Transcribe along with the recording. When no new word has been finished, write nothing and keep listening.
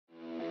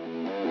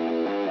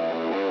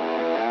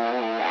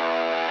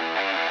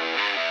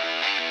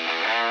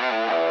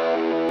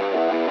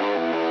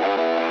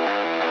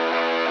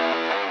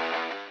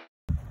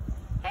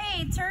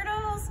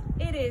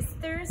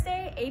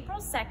April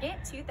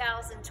 2nd,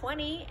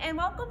 2020, and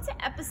welcome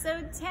to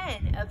episode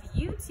 10 of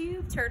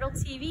YouTube Turtle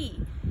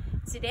TV.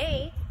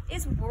 Today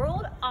is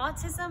World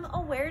Autism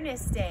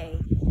Awareness Day,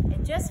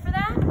 and just for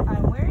that,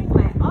 I'm wearing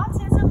my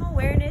Autism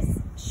Awareness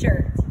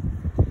shirt.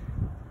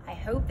 I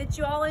hope that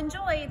you all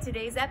enjoyed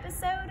today's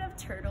episode of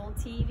Turtle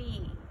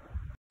TV.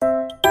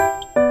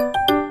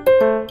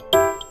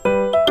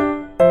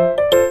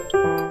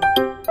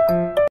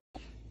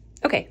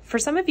 Okay, for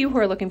some of you who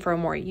are looking for a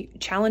more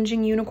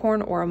challenging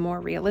unicorn or a more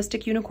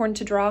realistic unicorn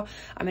to draw,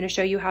 I'm going to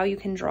show you how you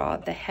can draw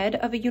the head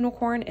of a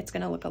unicorn. It's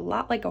going to look a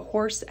lot like a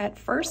horse at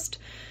first.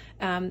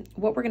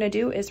 What we're going to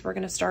do is we're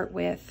going to start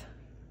with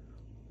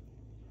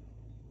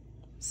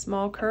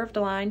small curved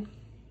line.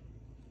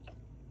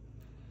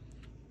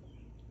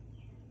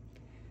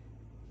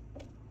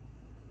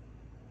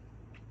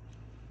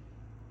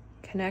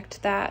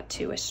 Connect that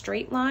to a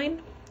straight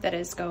line that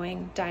is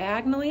going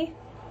diagonally.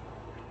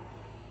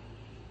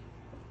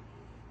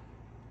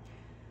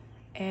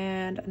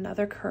 And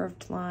another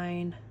curved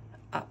line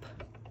up.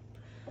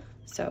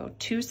 So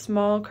two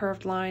small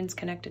curved lines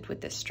connected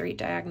with this straight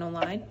diagonal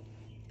line.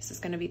 This is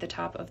going to be the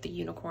top of the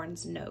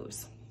unicorn's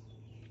nose.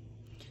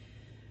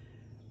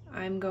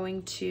 I'm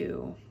going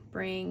to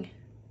bring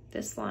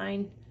this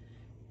line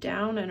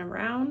down and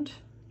around.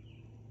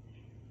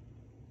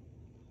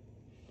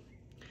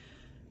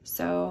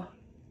 So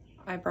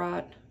I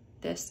brought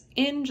this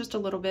in just a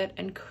little bit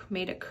and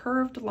made a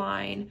curved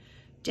line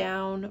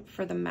down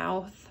for the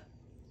mouth.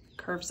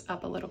 Curves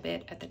up a little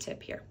bit at the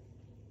tip here.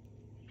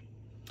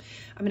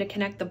 I'm going to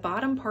connect the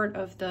bottom part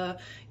of the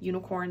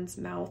unicorn's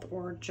mouth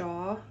or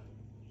jaw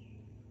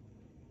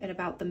at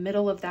about the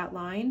middle of that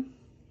line.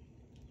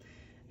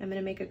 I'm going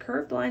to make a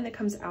curved line that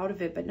comes out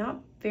of it, but not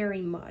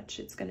very much.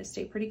 It's going to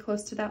stay pretty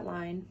close to that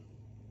line.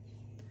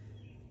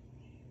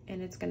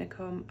 And it's going to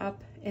come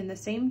up in the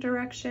same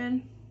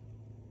direction.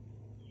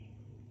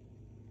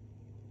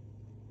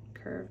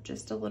 Curve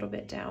just a little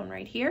bit down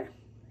right here.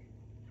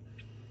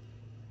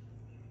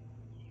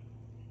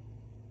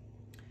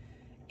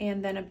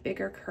 And then a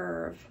bigger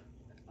curve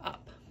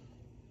up.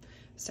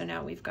 So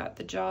now we've got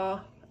the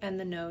jaw and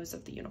the nose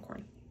of the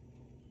unicorn.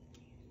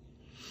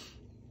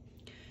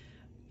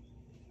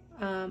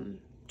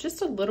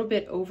 Just a little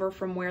bit over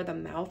from where the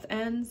mouth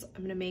ends,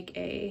 I'm gonna make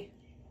a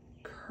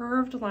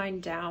curved line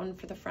down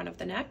for the front of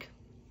the neck.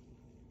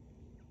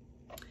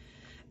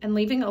 And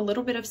leaving a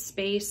little bit of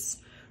space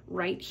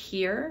right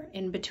here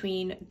in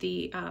between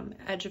the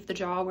edge of the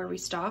jaw where we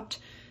stopped,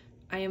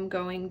 I am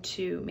going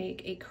to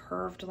make a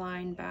curved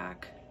line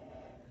back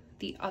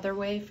the other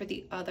way for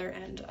the other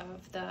end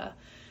of the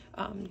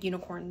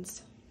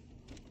unicorn's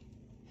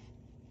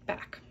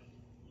back,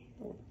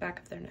 or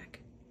back of their neck.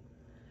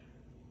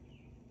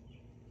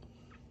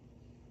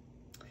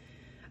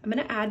 I'm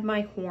gonna add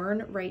my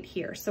horn right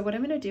here. So what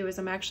I'm gonna do is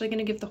I'm actually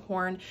gonna give the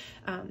horn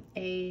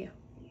a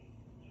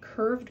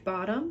curved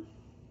bottom.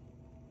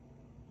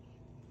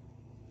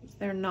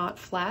 They're not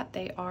flat,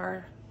 they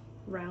are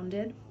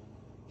rounded.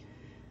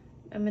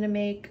 I'm gonna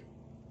make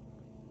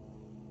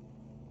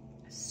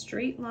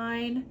straight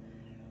line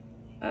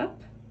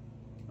up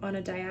on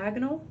a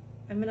diagonal.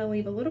 I'm going to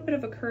leave a little bit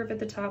of a curve at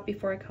the top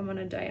before I come on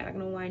a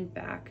diagonal line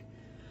back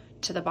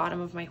to the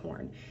bottom of my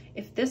horn.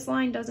 If this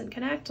line doesn't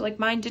connect, like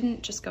mine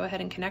didn't, just go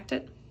ahead and connect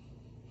it.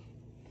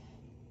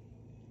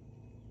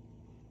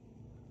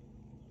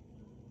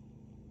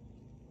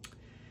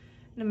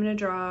 And I'm going to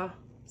draw a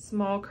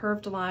small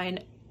curved line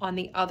on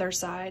the other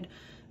side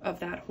of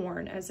that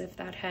horn as if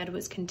that head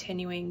was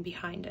continuing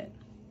behind it.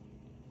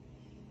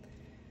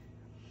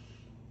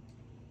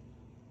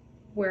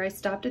 Where I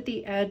stopped at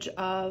the edge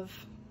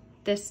of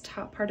this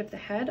top part of the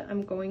head,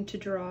 I'm going to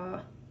draw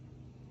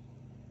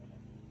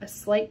a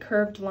slight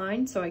curved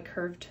line. So I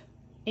curved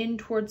in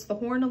towards the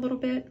horn a little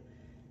bit,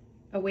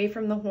 away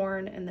from the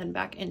horn, and then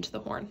back into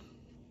the horn.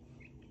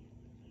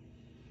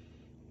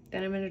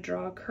 Then I'm going to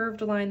draw a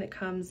curved line that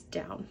comes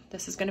down.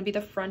 This is going to be the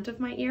front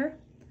of my ear.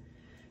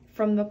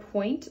 From the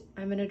point,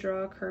 I'm going to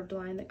draw a curved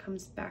line that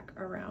comes back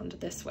around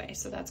this way.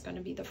 So that's going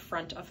to be the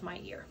front of my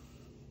ear.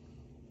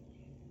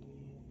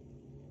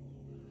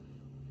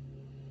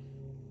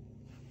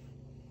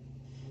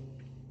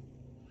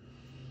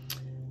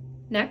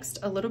 Next,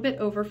 a little bit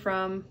over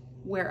from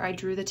where I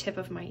drew the tip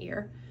of my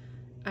ear,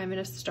 I'm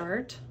going to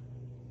start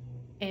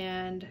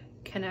and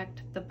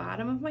connect the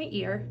bottom of my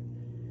ear,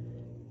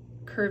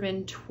 curve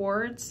in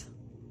towards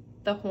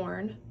the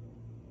horn.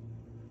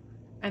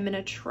 I'm going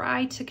to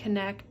try to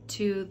connect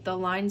to the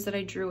lines that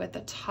I drew at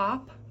the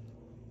top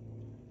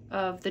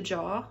of the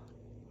jaw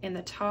and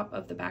the top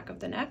of the back of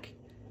the neck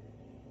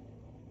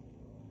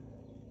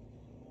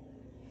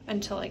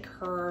until I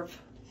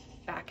curve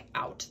back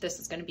out. This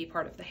is going to be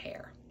part of the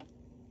hair.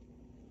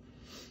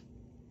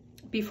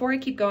 Before I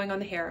keep going on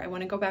the hair, I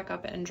want to go back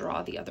up and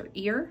draw the other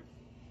ear.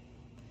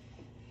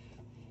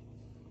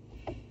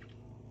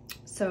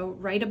 So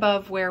right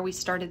above where we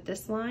started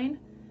this line,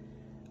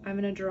 I'm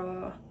going to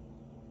draw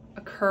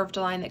a curved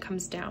line that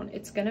comes down.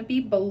 It's going to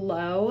be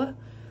below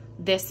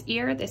this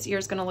ear is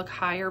going to look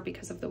higher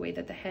because of the way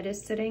that the head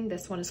is sitting.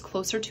 This one is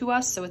closer to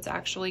us, so it's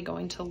actually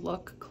going to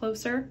look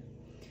closer.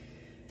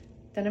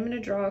 Then I'm going to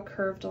draw a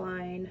curved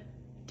line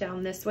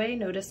down this way.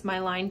 Notice my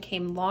line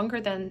came longer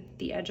than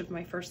the edge of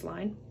my first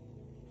line.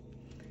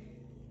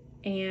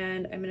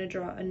 And I'm going to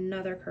draw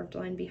another curved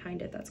line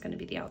behind it. That's going to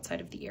be the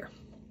outside of the ear.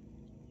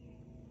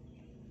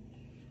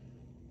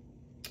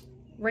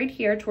 Right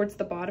here towards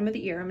the bottom of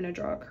the ear, I'm going to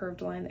draw a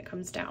curved line that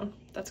comes down.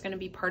 That's going to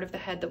be part of the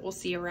head that we'll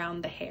see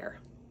around the hair.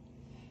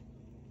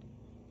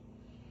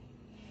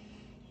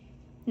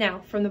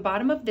 Now, from the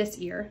bottom of this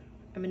ear,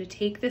 I'm going to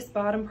take this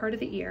bottom part of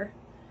the ear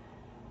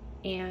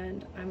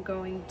and I'm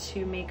going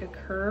to make a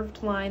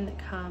curved line that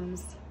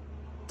comes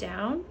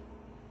down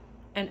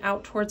and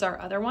out towards our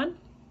other one.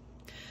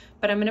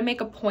 But I'm going to make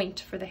a point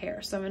for the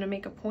hair. So I'm going to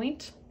make a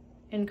point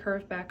and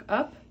curve back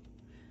up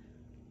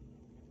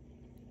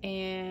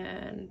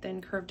and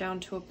then curve down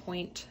to a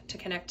point to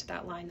connect to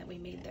that line that we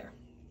made there.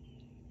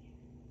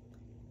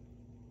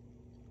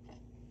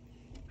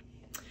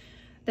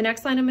 The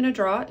next line I'm going to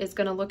draw is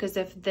going to look as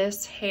if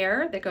this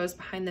hair that goes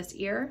behind this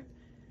ear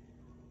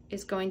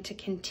is going to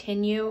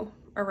continue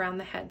around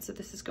the head. So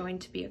this is going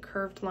to be a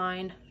curved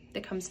line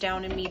that comes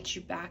down and meets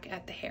you back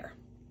at the hair.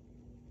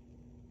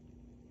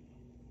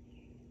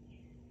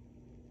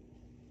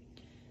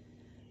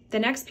 The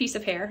next piece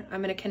of hair,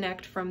 I'm going to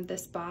connect from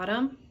this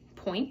bottom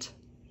point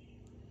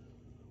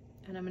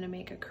and I'm going to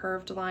make a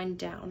curved line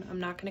down.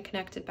 I'm not going to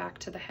connect it back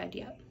to the head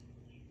yet.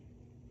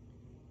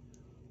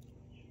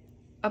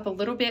 Up a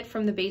little bit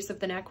from the base of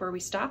the neck where we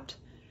stopped,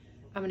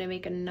 I'm going to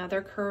make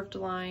another curved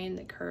line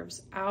that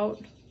curves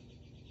out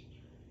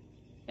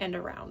and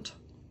around.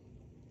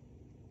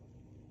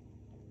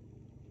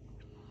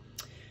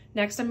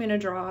 Next, I'm going to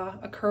draw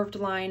a curved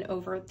line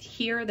over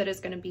here that is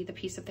going to be the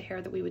piece of the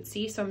hair that we would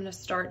see. So I'm going to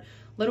start a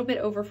little bit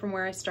over from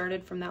where I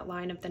started from that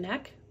line of the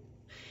neck,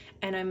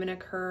 and I'm going to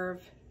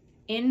curve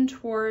in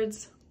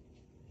towards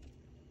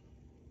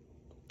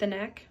the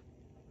neck,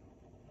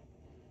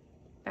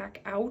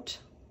 back out,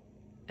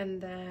 and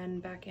then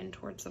back in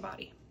towards the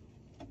body.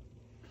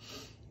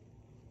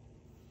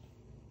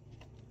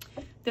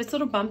 This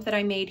little bump that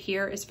I made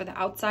here is for the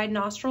outside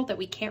nostril that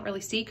we can't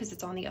really see because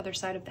it's on the other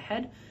side of the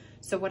head.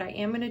 So what I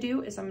am going to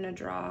do is I'm going to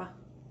draw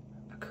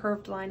a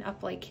curved line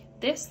up like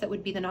this. That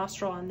would be the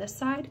nostril on this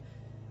side.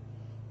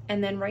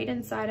 And then right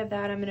inside of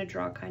that, I'm going to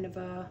draw kind of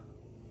a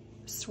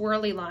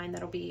swirly line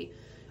that'll be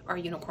our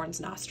unicorn's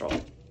nostril.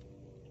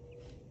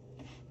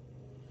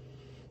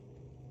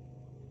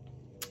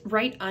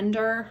 Right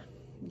under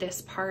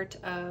this part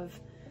of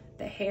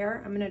the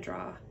hair, I'm going to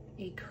draw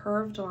a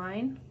curved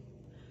line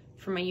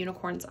for my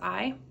unicorn's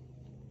eye.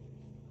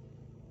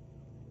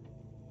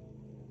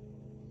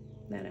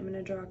 Then I'm going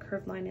to draw a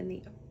curved line in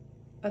the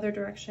other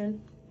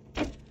direction.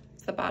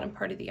 It's the bottom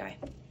part of the eye.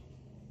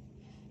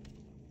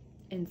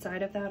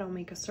 Inside of that, I'll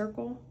make a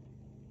circle.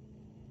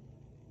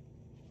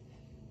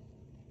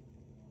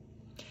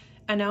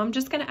 And now I'm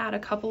just going to add a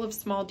couple of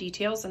small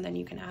details, and then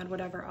you can add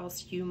whatever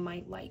else you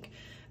might like.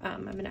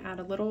 I'm going to add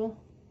a little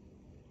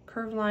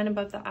curved line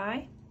above the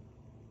eye,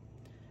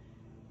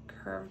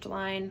 curved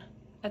line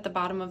at the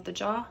bottom of the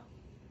jaw,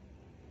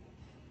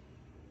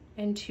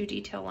 and two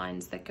detail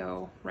lines that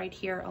go right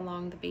here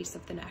along the base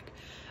of the neck.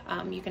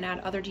 You can add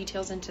other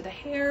details into the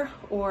hair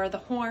or the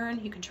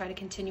horn. You can try to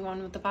continue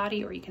on with the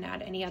body, or you can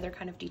add any other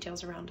kind of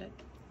details around it.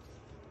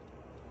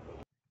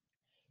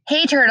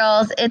 Hey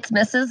Turtles, it's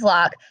Mrs.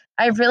 Locke.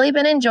 I've really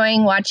been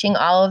enjoying watching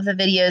all of the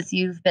videos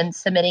you've been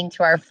submitting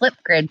to our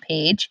Flipgrid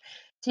page.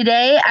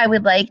 Today, I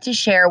would like to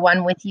share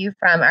one with you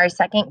from our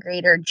second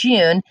grader,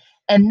 June,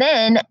 and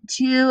then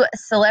 2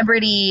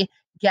 celebrity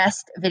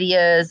guest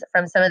videos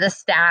from some of the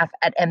staff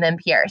at MM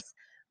Pierce.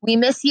 We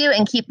miss you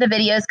and keep the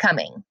videos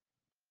coming.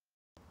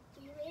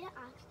 You made an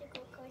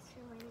obstacle course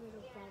for my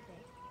little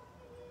brother.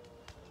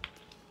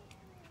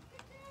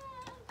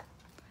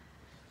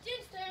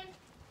 June's turn.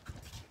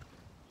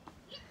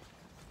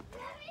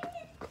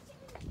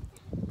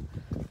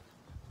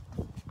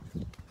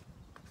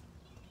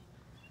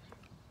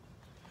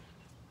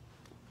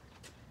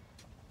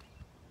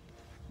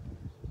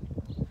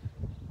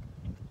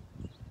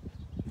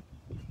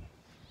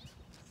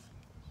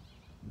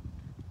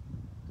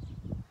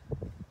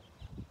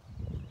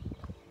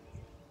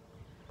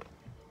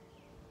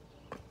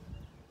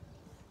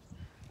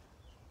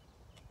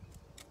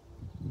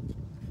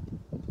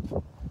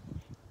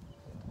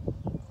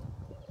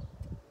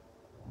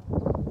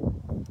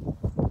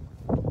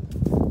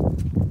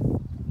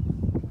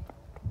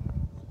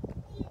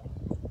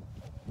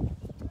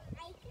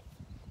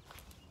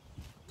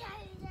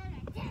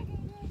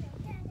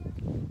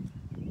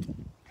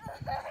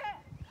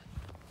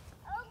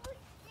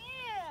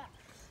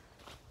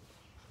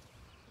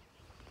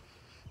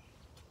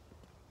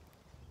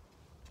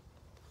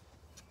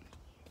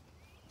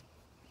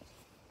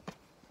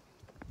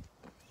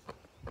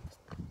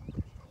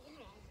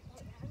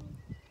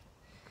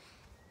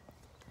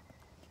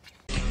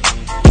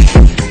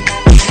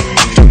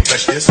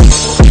 Touch this.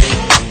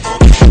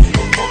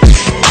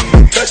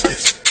 Touch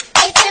this.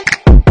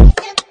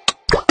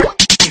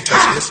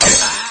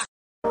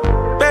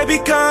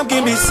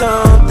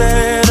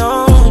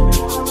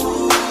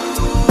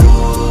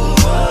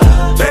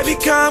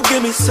 come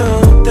give me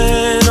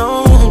something,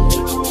 oh.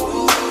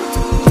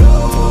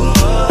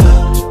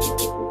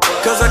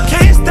 Cause I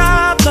can't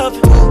stop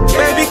loving.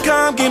 Baby,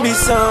 come give me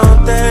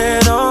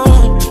something, oh.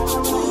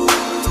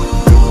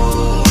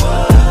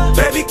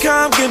 Baby,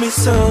 come give me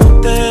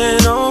something,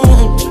 oh.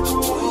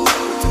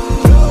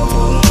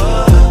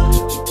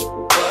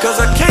 Cause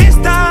I can't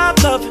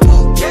stop loving.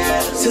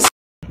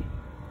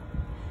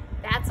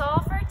 That's all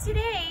for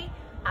today.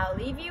 I'll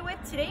leave you with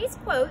today's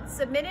quote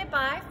submitted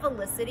by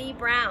Felicity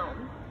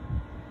Brown.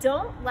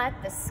 Don't let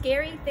the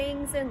scary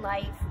things in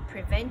life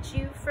prevent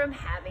you from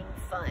having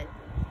fun.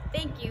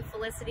 Thank you,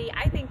 Felicity.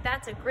 I think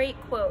that's a great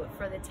quote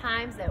for the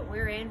times that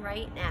we're in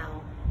right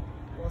now.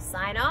 We'll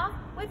sign off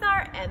with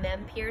our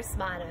MM Pierce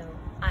motto.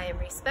 I am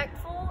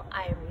respectful,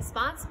 I am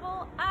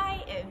responsible,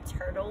 I am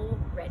turtle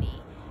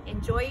ready.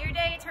 Enjoy your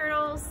day,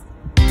 turtles.